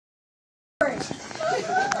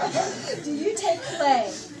Do you take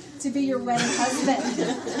Clay to be your wedded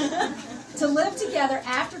husband? To live together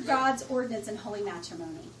after God's ordinance in holy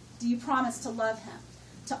matrimony? Do you promise to love him,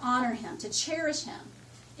 to honor him, to cherish him,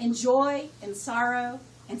 in joy, in sorrow,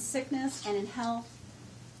 in sickness, and in health?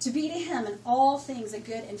 To be to him in all things a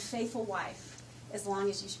good and faithful wife, as long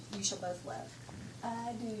as you shall both live?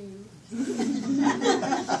 I do.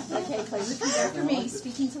 Okay, Clay, repeat after me,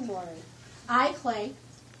 speaking to Lori. I, Clay.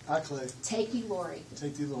 I, Clay. Take thee, Lori.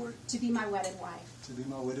 Take thee, Lord. To be my wedded wife. To be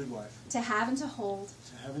my wedded wife. To have and to hold.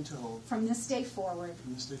 To have and to hold. From this day forward.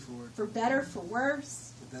 From this day forward. For better, for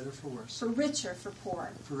worse. For better, for worse. For richer, for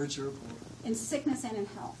poor. For richer or poor. In sickness and in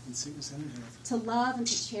health. In sickness and in health. To love and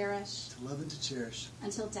to cherish. To love and to cherish.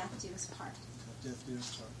 Until death do us part. Until death do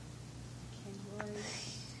us part. Okay, Lori.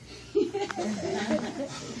 Repeat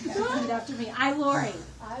after me. I, Lori.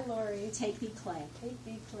 I, Lori. Take thee, Clay. Take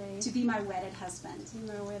thee, Clay. To be my wedded husband. To be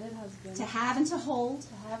my wedded husband. To have and to hold.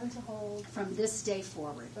 To have and to hold. From this day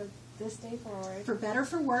forward. For this day forward. For better,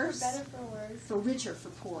 for worse. For better, for worse. For richer, for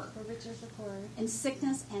poor. For richer, for poor. In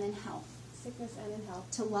sickness and in health. Sickness and in health.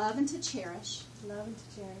 To love and to cherish. To love and to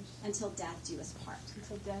cherish. Until death do us part.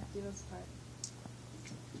 Until death do us part.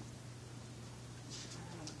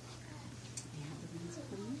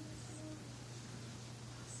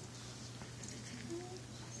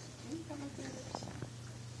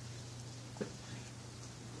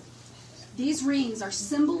 These rings are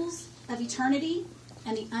symbols of eternity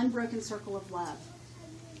and the unbroken circle of love.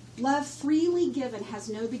 Love freely given has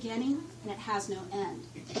no beginning and it has no end.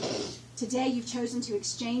 Today you've chosen to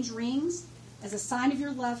exchange rings as a sign of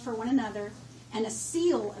your love for one another and a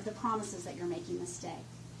seal of the promises that you're making this day.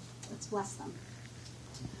 Let's bless them.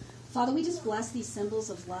 Father, we just bless these symbols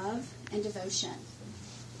of love and devotion.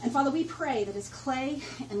 And Father, we pray that as Clay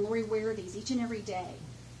and Lori wear these each and every day,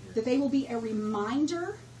 that they will be a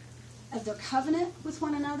reminder of their covenant with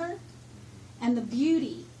one another and the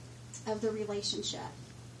beauty of the relationship.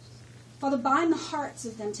 Father, bind the hearts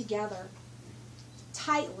of them together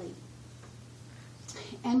tightly.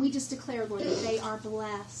 And we just declare, Lord, that they are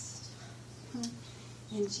blessed.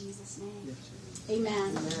 In Jesus' name.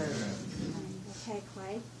 Amen. Okay,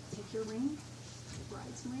 Clay, take your ring, the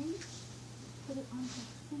bride's ring, put it on her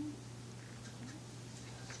finger.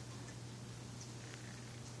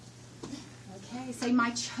 Okay, say,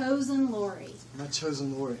 my chosen Lori. My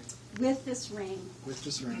chosen Lori. With this ring. With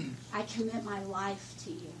this ring. I commit my life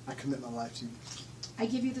to you. I commit my life to you. I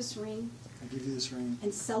give you this ring. I give you this ring.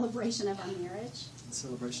 In celebration of our marriage. In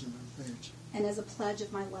celebration of our marriage. And as a pledge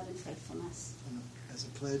of my love and faithfulness. And as a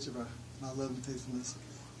pledge of my love and faithfulness.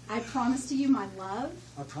 I promise to you my love.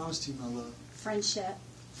 I promise to you my love. Friendship.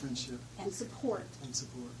 Friendship. And support. And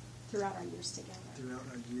support. Throughout our years together. Throughout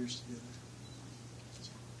our years together.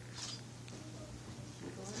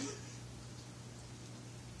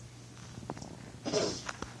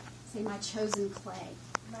 Say, my chosen Clay.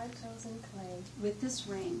 My chosen Clay. With this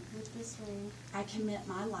ring. With this ring. I commit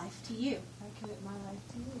my life to you. I commit my life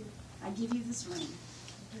to you. I give you this ring.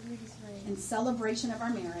 I give you this ring. In celebration of our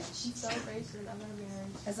marriage. In celebration of our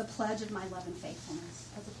marriage. As a pledge of my love and faithfulness.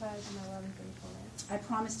 As a pledge of my love and faithfulness. I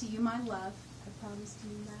promise to you my love. I promise to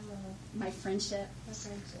you my love. My friendship. My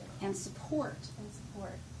friendship. And support. And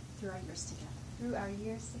support. Through our years together. Through our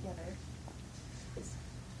years together. What do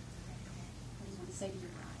you want to say to your bride?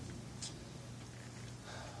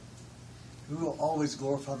 We will always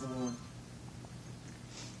glorify the Lord.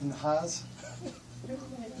 In the highs.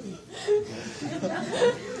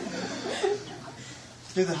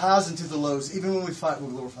 Through the highs and through the lows. Even when we fight, we'll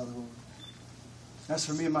glorify the Lord. As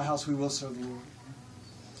for me and my house, we will serve the Lord.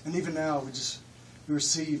 And even now, we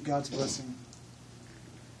receive God's blessing.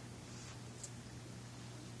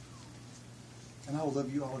 And I will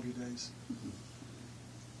love you all of your days.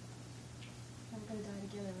 I'm going to die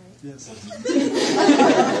together, right? Yes.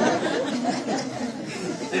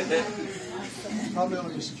 Probably on a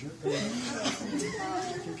mission trip.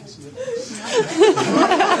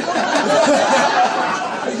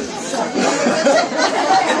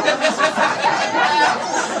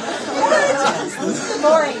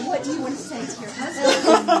 Lori, what do you want to say to your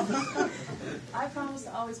husband? I promise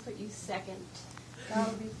to always put you second. God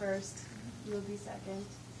will be first. You will be second.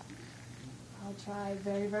 I'll try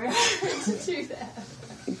very, very hard to do that.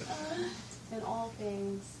 In all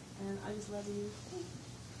things. And I just love you.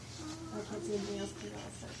 I can't see anything else to do.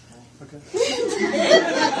 Okay.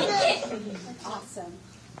 Awesome.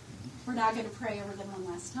 We're now going to pray over them one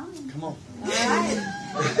last time. Come on. All right.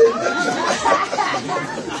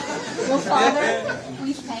 Well, Father,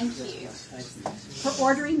 we thank you for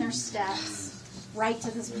ordering their steps right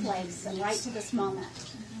to this place and right to this moment.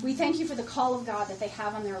 We thank you for the call of God that they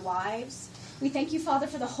have on their lives. We thank you, Father,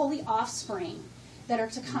 for the holy offspring that are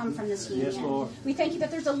to come from this union. Yes, Lord. We thank you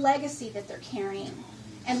that there's a legacy that they're carrying.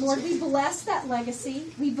 And Lord, we bless that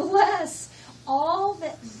legacy. We bless all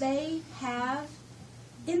that they have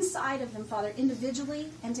inside of them, Father, individually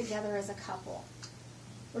and together as a couple.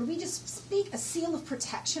 Lord, we just speak a seal of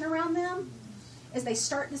protection around them as they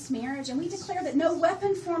start this marriage, and we declare that no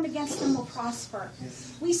weapon formed against them will prosper.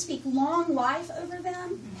 Yes. We speak long life over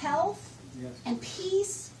them, health, Yes. and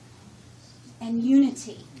peace, and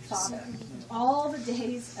unity, Father, all the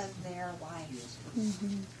days of their life.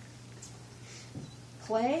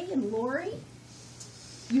 Clay and Lori,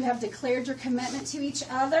 you have declared your commitment to each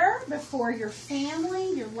other before your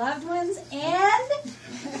family, your loved ones,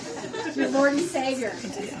 and your Lord and Savior.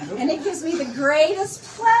 And it gives me the greatest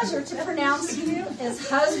pleasure to pronounce you as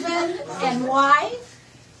husband and wife.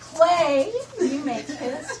 Clay, you may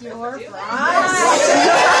kiss your bride.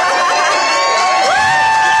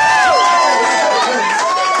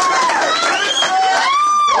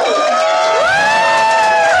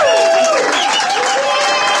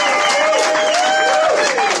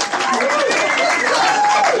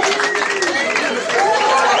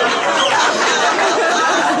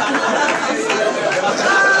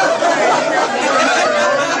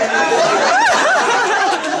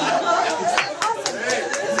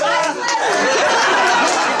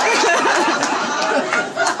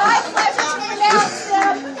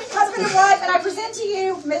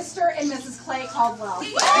 Mr. and Mrs. Clay Caldwell.